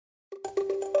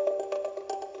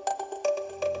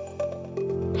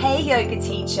Hey yoga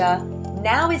teacher,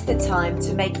 now is the time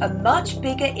to make a much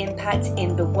bigger impact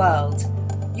in the world.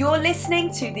 You're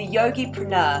listening to The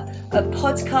Yogipreneur, a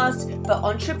podcast for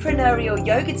entrepreneurial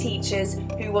yoga teachers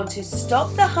who want to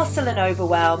stop the hustle and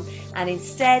overwhelm and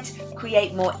instead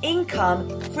create more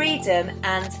income, freedom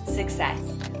and success.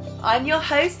 I'm your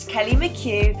host, Kelly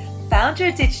McHugh, founder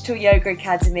of Digital Yoga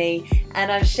Academy,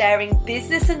 and I'm sharing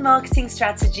business and marketing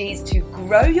strategies to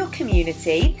grow your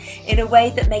community in a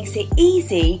way that makes it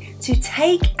easy to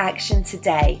take action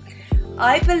today.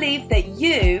 I believe that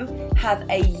you have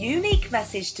a unique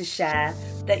message to share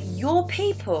that your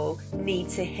people need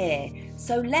to hear.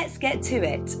 So let's get to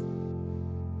it.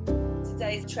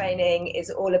 Today's training is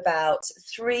all about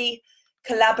three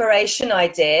collaboration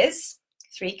ideas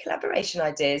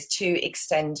to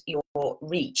extend your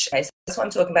reach. Okay, so that's what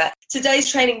I'm talking about. Today's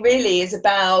training really is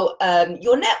about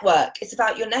your network. It's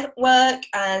about your network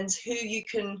and who you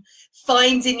can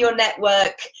find in your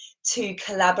network to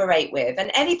collaborate with.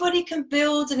 And anybody can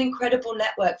build an incredible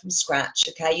network from scratch,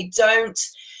 okay? You don't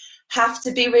have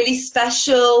to be really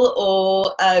special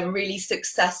or really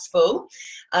successful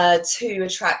to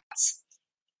attract,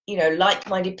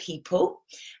 like-minded people.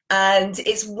 And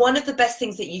it's one of the best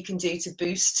things that you can do to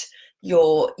boost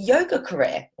your yoga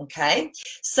career, okay?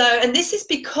 So, and this is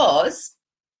because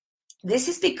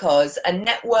a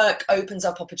network opens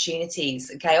up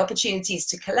opportunities, okay? Opportunities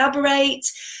to collaborate,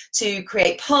 to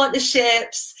create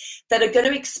partnerships that are going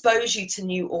to expose you to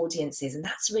new audiences. And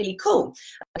that's really cool,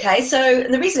 okay? So,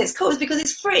 and the reason it's cool is because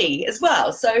it's free as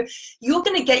well. So you're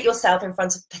going to get yourself in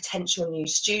front of potential new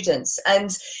students.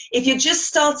 And if you're just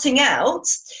starting out,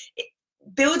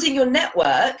 building your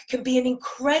network can be an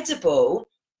incredible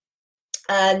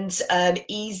and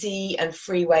easy and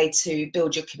free way to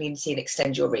build your community and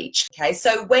extend your reach. Okay,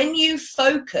 so when you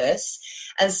focus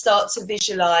and start to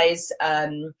visualize,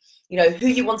 who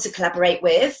you want to collaborate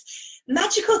with,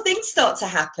 magical things start to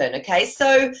happen. Okay,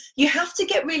 so you have to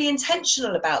get really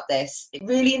intentional about this,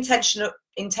 really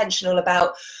intentional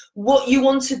about what you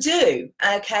want to do,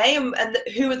 okay, and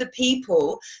who are the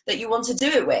people that you want to do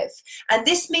it with. And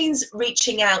this means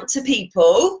reaching out to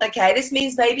people, okay? This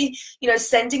means maybe,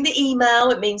 sending the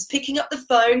email. It means picking up the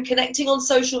phone, connecting on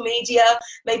social media,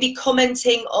 maybe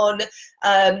commenting on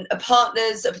a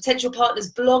potential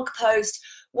partner's blog post,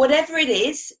 whatever it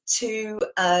is to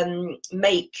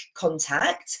make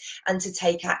contact and to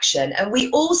take action. And we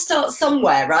all start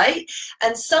somewhere, right?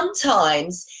 And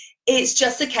sometimes it's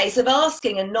just a case of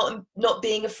asking and not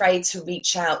being afraid to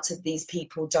reach out to these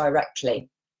people directly.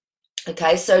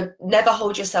 Okay, so never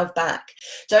hold yourself back.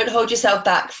 Don't hold yourself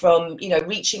back from,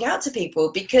 reaching out to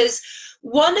people, because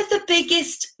one of the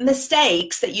biggest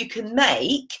mistakes that you can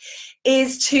make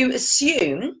is to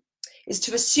assume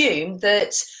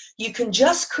that you can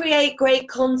just create great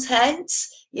content,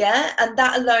 yeah, and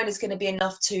that alone is going to be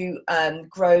enough to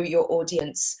grow your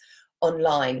audience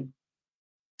online.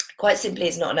 Quite simply,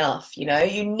 it's not enough. You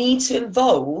need to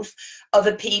involve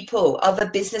other people, other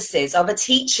businesses, other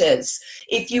teachers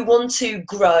if you want to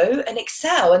grow and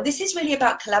excel. And this is really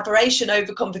about collaboration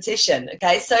over competition.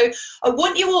 Okay, so I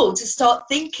want you all to start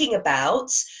thinking about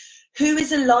who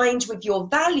is aligned with your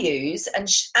values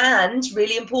and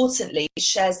really importantly,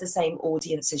 shares the same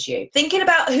audience as you. Thinking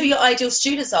about who your ideal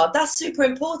students are, that's super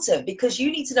important, because you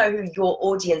need to know who your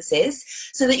audience is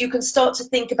so that you can start to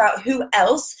think about who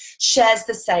else shares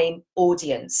the same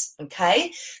audience,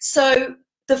 okay? So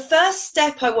the first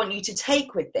step I want you to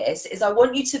take with this is I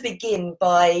want you to begin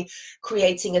by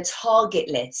creating a target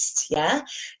list, yeah?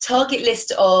 Target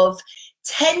list of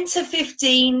 10 to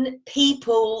 15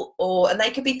 people, and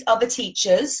they could be other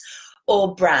teachers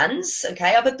or brands,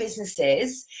 okay, other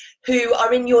businesses who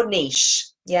are in your niche,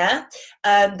 yeah,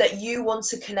 that you want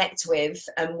to connect with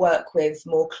and work with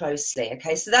more closely,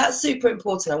 okay? So that's super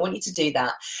important. I want you to do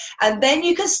that. And then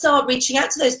you can start reaching out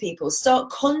to those people,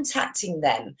 start contacting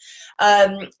them.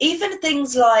 Even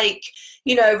things like,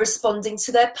 responding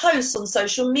to their posts on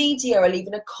social media or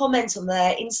leaving a comment on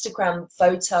their Instagram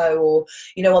photo or,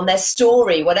 on their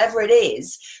story, whatever it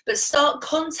is. But start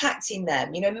contacting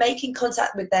them, making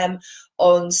contact with them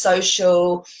on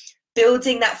social,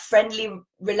 building that friendly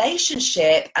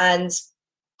relationship and,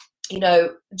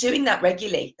 doing that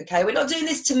regularly, okay? We're not doing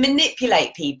this to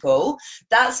manipulate people.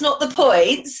 That's not the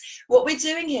point. What we're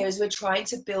doing here is we're trying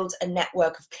to build a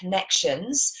network of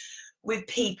connections with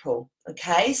people,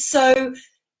 okay? So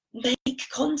make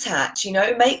contact,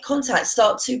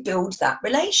 start to build that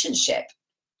relationship.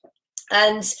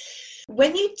 And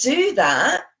when you do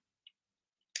that,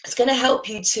 it's going to help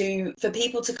you for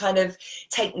people to kind of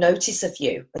take notice of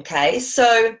you, okay?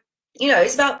 So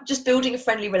it's about just building a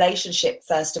friendly relationship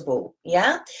first of all.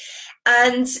 Yeah.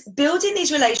 And building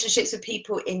these relationships with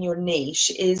people in your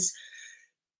niche is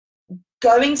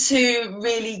going to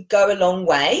really go a long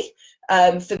way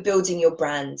for building your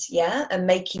brand, yeah, and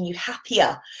making you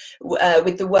happier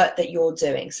with the work that you're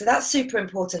doing. So that's super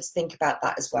important to think about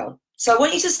that as well. So I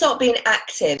want you to start being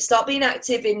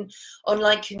active in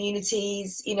online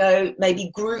communities,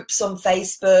 maybe groups on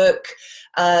Facebook.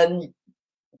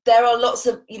 There are lots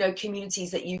of,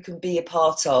 communities that you can be a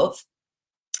part of.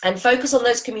 And focus on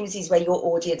those communities where your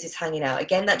audience is hanging out.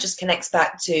 Again, that just connects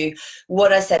back to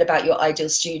what I said about your ideal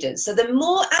students. So the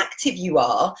more active you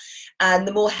are and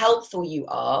the more helpful you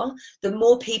are, the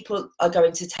more people are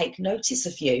going to take notice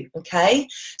of you, okay?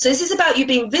 So this is about you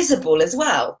being visible as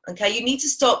well, okay? You need to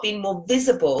start being more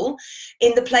visible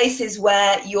in the places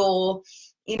where your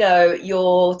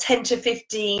 10 to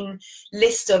 15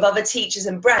 list of other teachers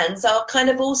and brands are kind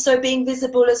of also being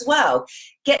visible as well.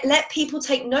 Let people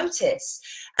take notice.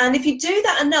 And if you do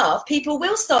that enough, people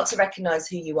will start to recognize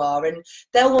who you are and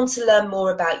they'll want to learn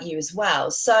more about you as well.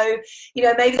 So,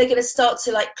 maybe they're going to start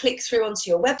to click through onto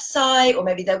your website, or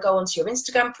maybe they'll go onto your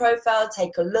Instagram profile,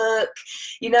 take a look.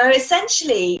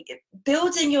 Essentially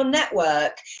building your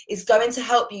network is going to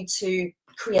help you to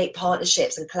create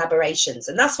partnerships and collaborations.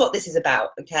 And that's what this is about,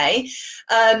 okay?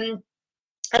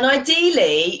 And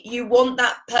ideally, you want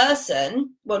that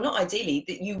person, well, not ideally,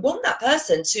 that you want that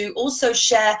person to also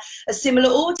share a similar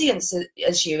audience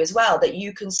as you as well, that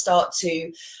you can start to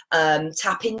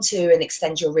tap into and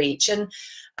extend your reach. And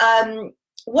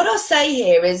what I'll say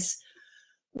here is,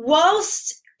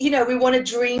 whilst, we want to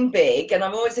dream big, and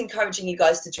I'm always encouraging you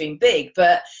guys to dream big,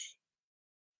 but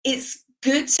it's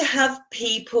good to have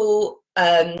people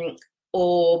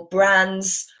or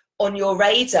brands on your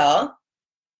radar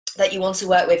that you want to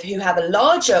work with who have a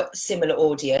larger similar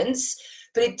audience,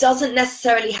 but it doesn't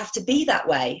necessarily have to be that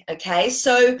way, okay?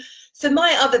 So for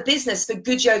my other business, for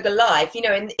Good Yoga Life, in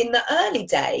the early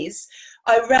days,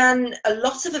 I ran a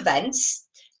lot of events,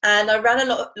 and I ran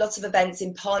a lot of events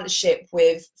in partnership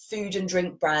with food and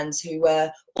drink brands who were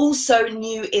also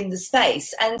new in the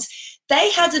space. And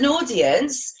they had an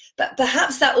audience, but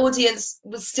perhaps that audience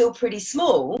was still pretty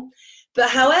small. But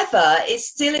however, it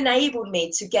still enabled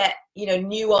me to get,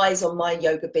 new eyes on my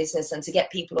yoga business and to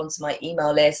get people onto my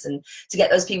email list and to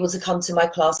get those people to come to my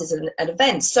classes and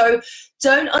events. So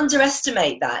don't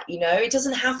underestimate that. It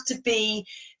doesn't have to be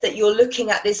that you're looking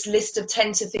at this list of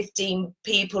 10 to 15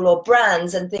 people or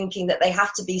brands and thinking that they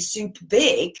have to be super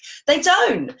big. They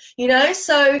don't,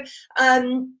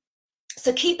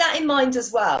 So keep that in mind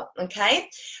as well, okay?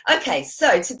 Okay,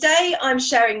 so today I'm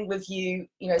sharing with you,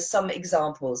 some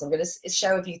examples. I'm going to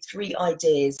share with you 3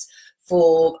 ideas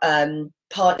for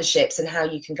partnerships and how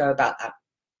you can go about that.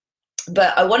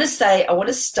 But I want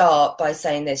to start by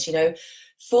saying this,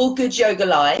 for Good Yoga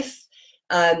Life,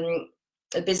 a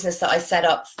business that I set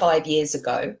up 5 years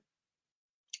ago,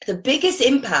 the biggest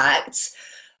impact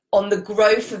on the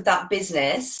growth of that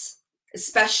business,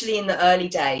 especially in the early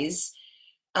days,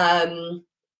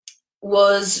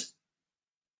 was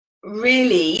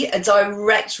really a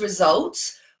direct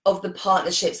result of the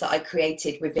partnerships that I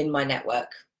created within my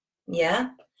network. Yeah,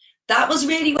 that was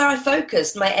really where I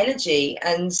focused my energy,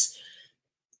 and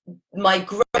my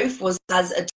growth was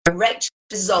as a direct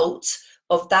result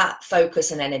of that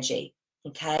focus and energy.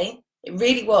 Okay, it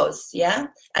really was. Yeah,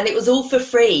 and it was all for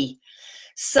free.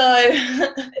 So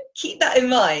keep that in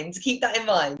mind.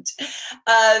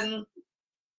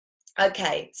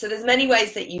 Okay, so there's many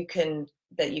ways that you can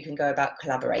go about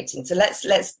collaborating. So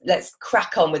let's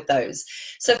crack on with those.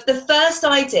 So the first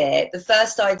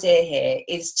idea here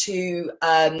is to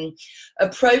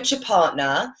approach a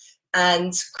partner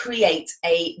and create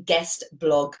a guest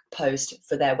blog post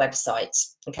for their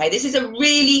website. Okay, this is a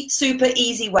really super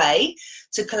easy way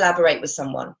to collaborate with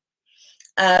someone.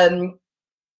 The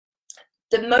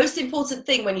most important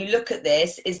thing when you look at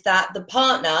this is that the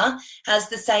partner has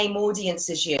the same audience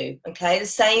as you, okay? The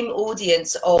same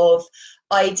audience of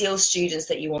ideal students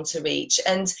that you want to reach.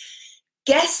 And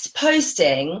guest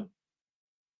posting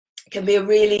can be a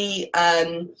really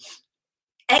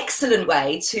excellent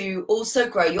way to also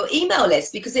grow your email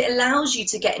list, because it allows you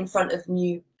to get in front of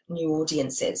new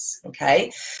audiences,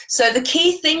 okay? So the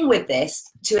key thing with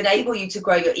this to enable you to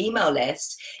grow your email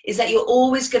list is that you're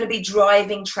always going to be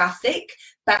driving traffic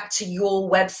back to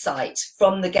your website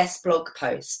from the guest blog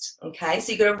post, okay?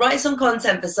 So you're going to write some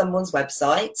content for someone's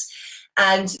website,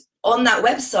 and on that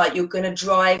website you're going to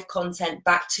drive content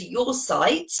back to your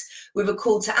site with a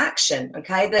call to action,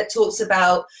 okay, that talks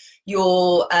about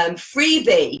your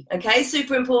freebie, okay,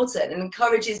 super important, and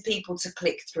encourages people to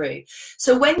click through.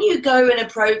 So when you go and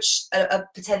approach a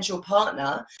potential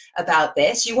partner about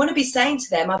this, you want to be saying to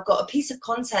them, I've got a piece of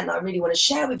content that I really want to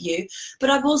share with you,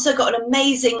 but I've also got an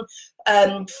amazing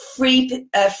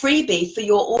freebie for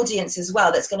your audience as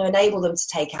well that's going to enable them to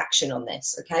take action on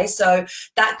this. Okay, so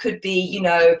that could be, you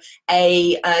know,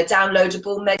 a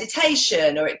downloadable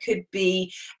meditation, or it could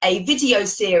be a video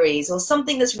series, or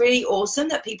something that's really awesome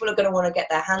that people are going to want to get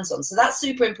their hands on. So that's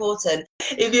super important.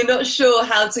 If you're not sure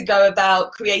how to go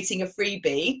about creating a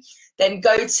freebie, then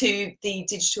go to the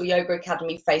Digital Yoga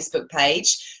Academy Facebook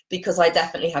page, because I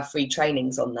definitely have free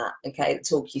trainings on that, okay, that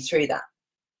talk you through that.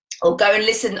 Or go and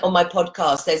listen on my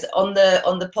podcast. There's on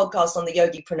the podcast on the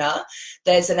Yogipreneur,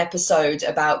 there's an episode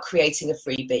about creating a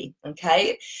freebie.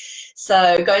 Okay,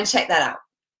 so go and check that out.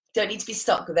 Don't need to be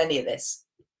stuck with any of this.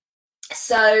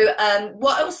 So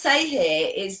what I will say here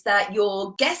is that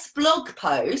your guest blog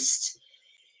post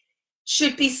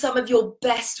should be some of your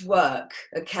best work,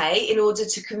 okay, in order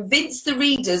to convince the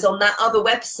readers on that other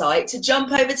website to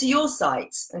jump over to your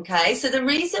site. Okay, so the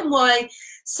reason why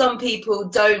some people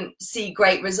don't see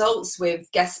great results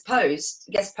with guest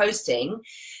posting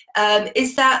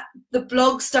is that the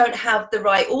blogs don't have the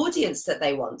right audience that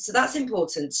they want. So that's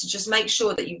important, to just make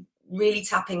sure that you're really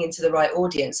tapping into the right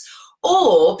audience,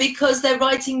 or because they're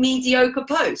writing mediocre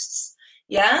posts,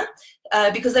 yeah,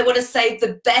 because they want to save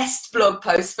the best blog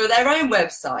posts for their own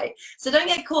website. So don't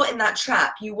get caught in that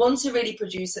trap. You want to really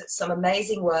produce some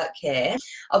amazing work here.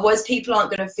 Otherwise, people aren't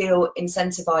going to feel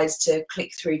incentivized to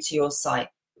click through to your site.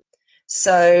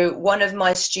 So one of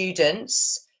my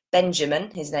students,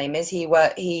 Benjamin, his name is,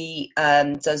 he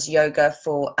does yoga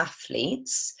for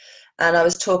athletes. And I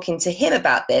was talking to him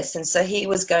about this. And so he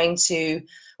was going to,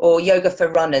 or yoga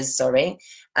for runners, sorry.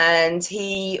 And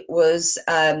he was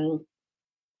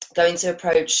going to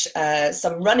approach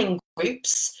some running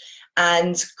groups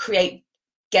and create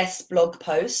guest blog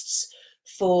posts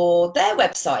for their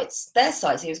websites, their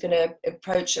sites. He was going to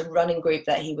approach a running group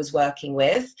that he was working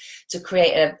with to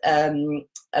create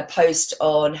a post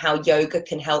on how yoga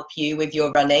can help you with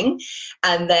your running.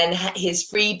 And then his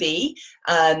freebie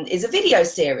is a video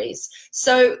series.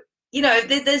 So, you know,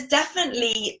 there's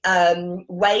definitely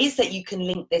ways that you can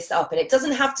link this up, and it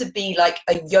doesn't have to be like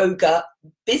a yoga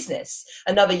business,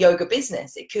 another yoga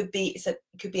business. It could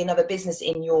be another business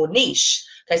in your niche.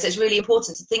 Okay, so it's really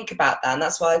important to think about that, and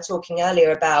that's why I was talking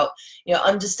earlier about, you know,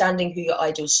 understanding who your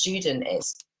ideal student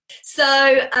is.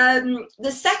 So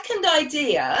the second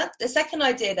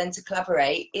idea then to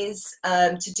collaborate is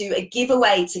to do a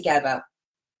giveaway together.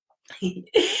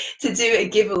 To do a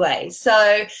giveaway.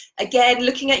 So again,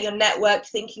 looking at your network,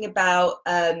 thinking about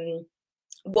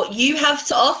what you have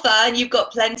to offer, and you've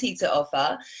got plenty to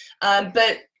offer,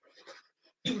 but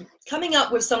coming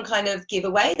up with some kind of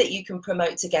giveaway that you can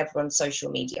promote together on social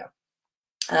media.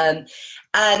 And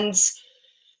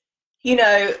you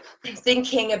know,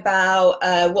 thinking about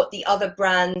what the other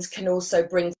brand can also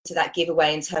bring to that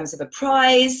giveaway in terms of a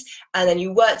prize, and then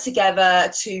you work together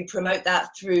to promote that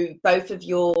through both of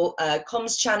your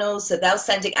comms channels. So they'll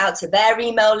send it out to their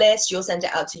email list, you'll send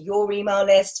it out to your email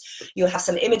list, you'll have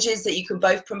some images that you can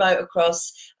both promote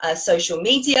across social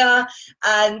media,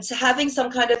 and having some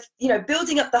kind of, you know,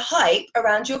 building up the hype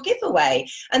around your giveaway.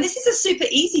 And this is a super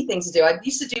easy thing to do. I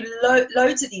used to do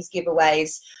loads of these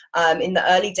giveaways in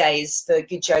the early days for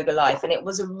Good Yoga Life, and it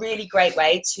was a really great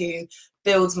way to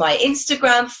build my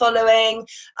Instagram following,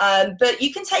 but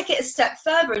you can take it a step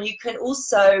further, and you can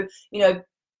also, you know,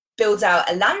 build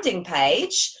out a landing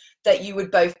page that you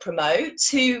would both promote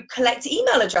to collect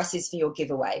email addresses for your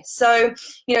giveaway. So,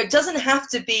 you know, it doesn't have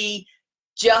to be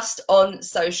just on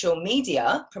social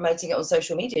media, promoting it on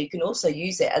social media. You can also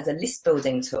use it as a list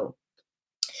building tool.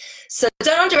 So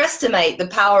don't underestimate the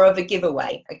power of a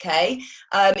giveaway, okay?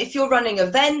 If you're running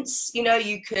events, you know,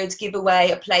 you could give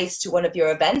away a place to one of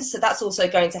your events. So that's also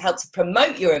going to help to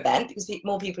promote your event, because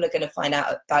more people are going to find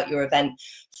out about your event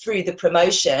through the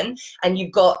promotion. And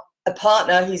you've got a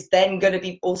partner who's then going to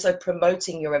be also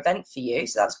promoting your event for you.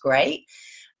 So that's great.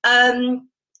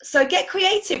 So get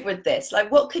creative with this.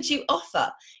 Like, what could you offer?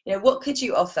 You know, what could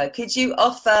you offer? Could you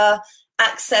offer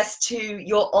access to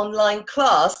your online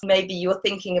class? Maybe you're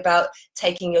thinking about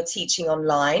taking your teaching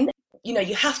online. You know,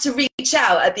 you have to reach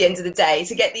out at the end of the day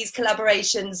to get these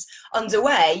collaborations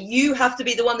underway. You have to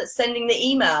be the one that's sending the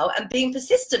email and being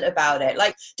persistent about it.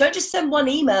 Like, don't just send one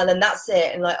email and that's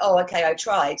it, and like, oh, okay, I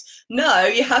tried. No,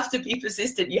 you have to be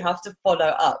persistent. You have to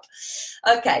follow up.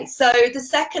 Okay, so the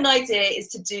second idea is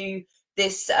to do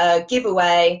this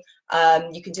giveaway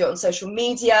You can do it on social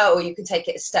media, or you can take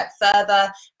it a step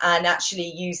further and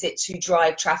actually use it to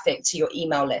drive traffic to your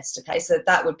email list. Okay, so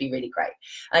that would be really great.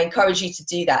 I encourage you to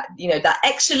do that. You know, that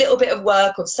extra little bit of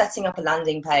work of setting up a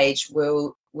landing page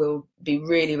will be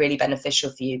really, really beneficial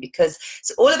for you, because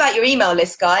it's all about your email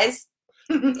list, guys.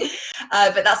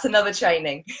 But that's another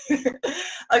training.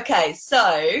 Okay,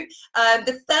 so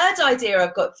the third idea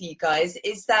I've got for you guys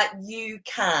is that you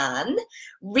can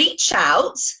reach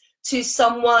out to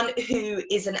someone who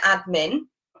is an admin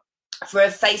for a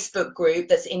Facebook group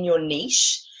that's in your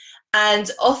niche,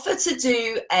 and offer to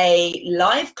do a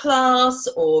live class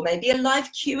or maybe a live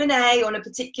Q&A on a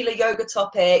particular yoga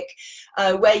topic,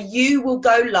 where you will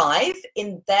go live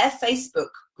in their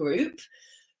Facebook group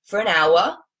for an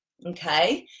hour.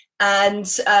 Okay, and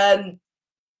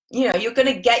you know, you're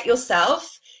going to get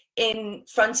yourself in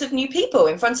front of new people,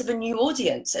 in front of a new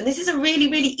audience, and this is a really,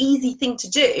 really easy thing to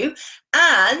do.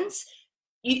 And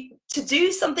to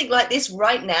do something like this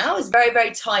right now is very, very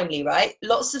timely, right?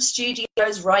 Lots of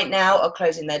studios right now are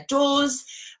closing their doors.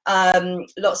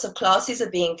 Lots of classes are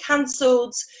being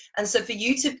cancelled, and so for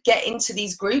you to get into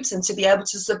these groups and to be able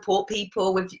to support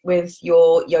people with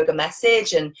your yoga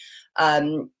message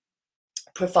and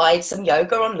provide some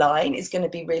yoga online is going to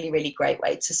be really, really great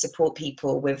way to support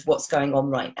people with what's going on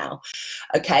right now.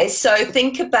 Okay, so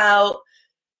think about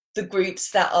the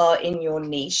groups that are in your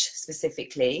niche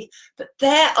specifically, but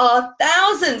there are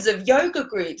thousands of yoga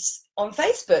groups on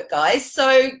Facebook, guys.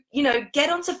 So, you know, get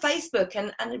onto Facebook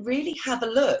and really have a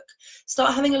look.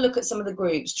 Start having a look at some of the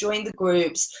groups, join the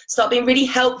groups, start being really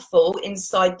helpful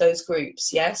inside those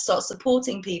groups. Yeah, start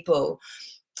supporting people.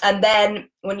 And then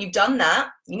when you've done that,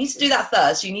 you need to do that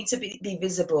first. You need to be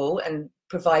visible and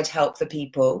provide help for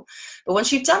people. But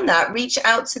once you've done that, reach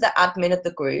out to the admin of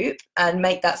the group and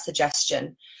make that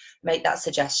suggestion.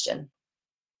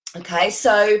 Okay,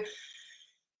 so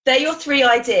they're your three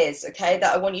ideas, okay,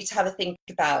 that I want you to have a think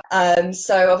about.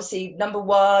 So obviously, number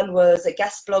one was a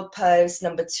guest blog post.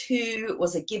 Number two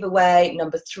was a giveaway.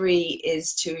 Number three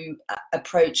is to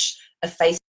approach a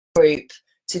Facebook group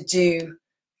to do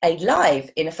a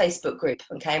live in a Facebook group,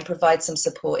 okay, and provide some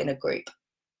support in a group.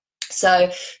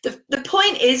 So the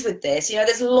point is with this, you know,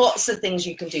 there's lots of things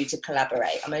you can do to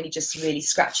collaborate. I'm only just really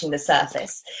scratching the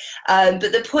surface. But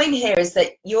the point here is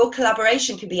that your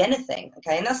collaboration can be anything,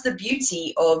 okay? And that's the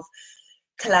beauty of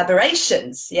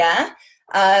collaborations, yeah?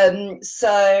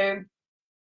 So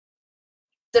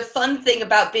the fun thing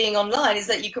about being online is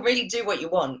that you can really do what you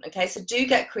want, okay? So do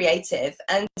get creative.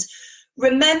 And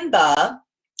remember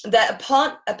that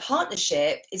a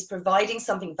partnership is providing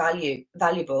something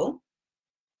valuable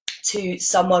to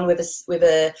someone with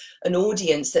an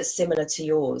audience that's similar to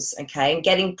yours, okay, and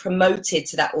getting promoted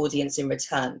to that audience in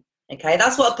return, okay.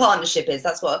 That's what a partnership is.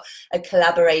 That's what a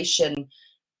collaboration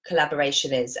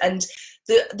is. And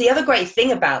the other great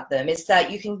thing about them is that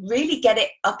you can really get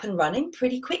it up and running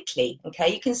pretty quickly,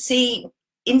 okay. You can see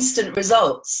instant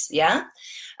results, yeah,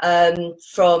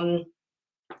 from,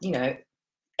 you know,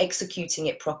 executing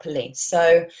it properly.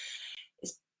 So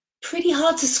pretty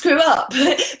hard to screw up,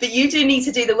 but you do need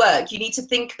to do the work. You need to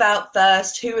think about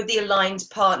first, who are the aligned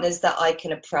partners that I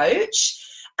can approach,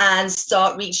 and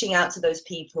start reaching out to those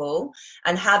people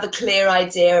and have a clear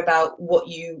idea about what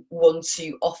you want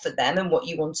to offer them and what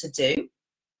you want to do,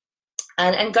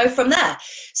 and go from there.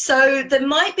 So there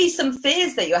might be some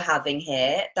fears that you're having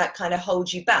here that kind of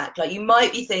hold you back. Like, you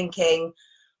might be thinking,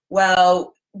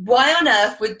 well, why on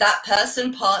earth would that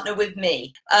person partner with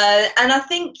me? And I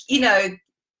think, you know,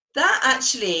 that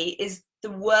actually is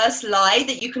the worst lie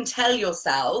that you can tell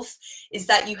yourself, is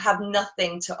that you have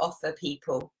nothing to offer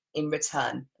people in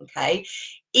return, okay?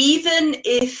 Even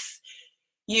if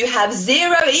you have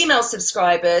 0 email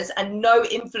subscribers and no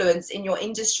influence in your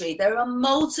industry, there are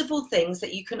multiple things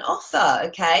that you can offer,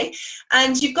 okay?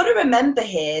 And you've got to remember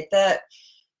here that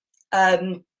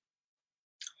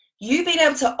you being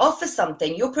able to offer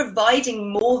something, you're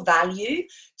providing more value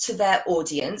to their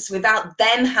audience without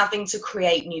them having to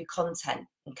create new content,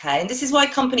 okay? And this is why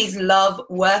companies love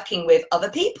working with other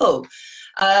people.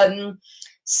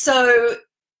 So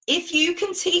if you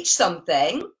can teach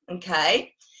something,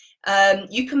 okay,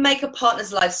 you can make a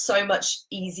partner's life so much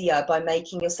easier by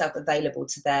making yourself available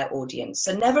to their audience.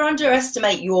 So never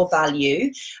underestimate your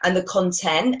value and the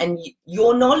content and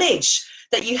your knowledge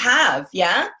that you have,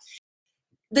 yeah?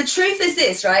 The truth is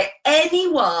this, right?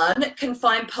 Anyone can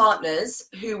find partners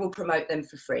who will promote them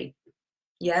for free.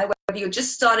 Yeah, whether you're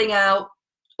just starting out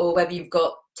or whether you've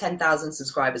got 10,000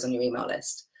 subscribers on your email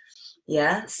list.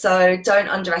 Yeah, so don't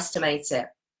underestimate it.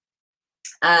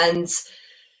 And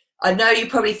I know you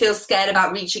probably feel scared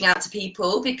about reaching out to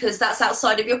people because that's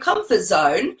outside of your comfort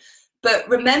zone. But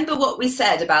remember what we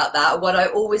said about that, what I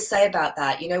always say about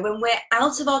that, you know, when we're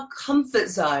out of our comfort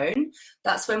zone,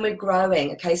 that's when we're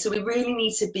growing, okay? So we really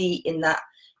need to be in that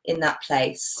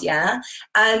place, yeah?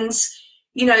 And,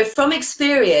 you know, from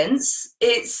experience,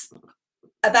 it's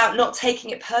about not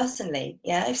taking it personally,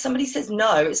 yeah? If somebody says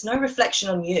no, it's no reflection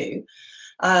on you,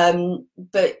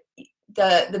 but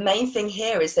the main thing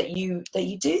here is that you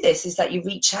do this, is that you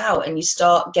reach out and you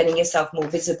start getting yourself more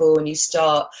visible and you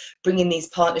start bringing these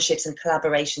partnerships and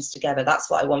collaborations together. That's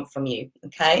what I want from you,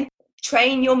 okay?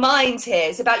 Train your mind here.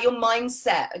 It's about your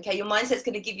mindset, okay? Your mindset's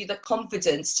going to give you the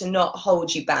confidence to not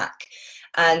hold you back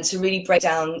and to really break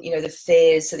down, you know, the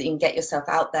fears so that you can get yourself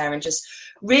out there and just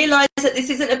realize that this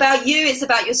isn't about you, it's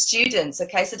about your students,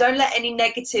 okay? So don't let any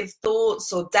negative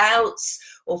thoughts or doubts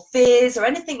or fears or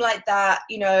anything like that,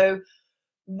 you know,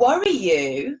 worry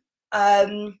you,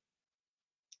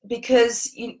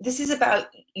 because this is about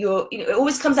your, you know, it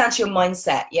always comes down to your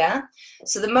mindset, yeah?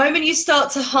 So the moment you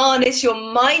start to harness your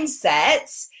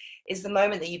mindset is the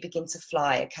moment that you begin to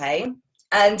fly, okay?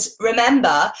 And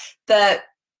remember that,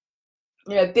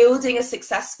 you know, building a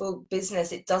successful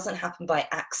business, it doesn't happen by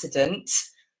accident.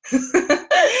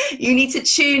 You need to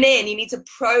tune in, you need to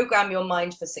program your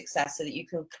mind for success so that you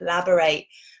can collaborate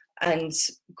and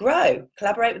grow,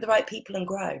 collaborate with the right people and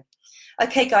grow.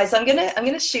 Okay, guys, I'm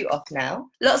gonna shoot off now.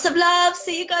 Lots of love.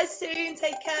 See you guys soon.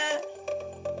 Take care.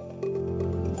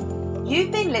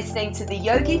 You've been listening to the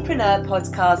Yogipreneur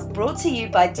podcast, brought to you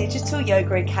by Digital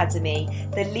Yoga Academy,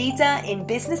 the leader in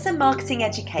business and marketing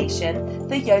education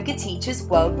for yoga teachers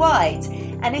worldwide.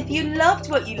 And if you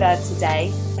loved what you learned today,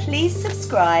 please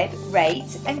subscribe,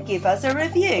 rate, and give us a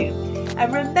review.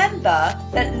 And remember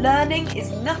that learning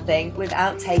is nothing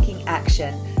without taking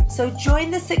action. So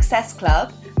join the Success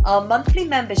Club, our monthly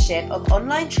membership of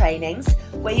online trainings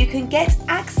where you can get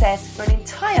access for an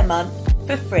entire month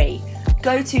for free.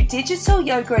 Go to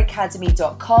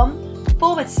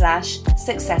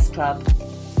digitalyogaacademy.com/success club.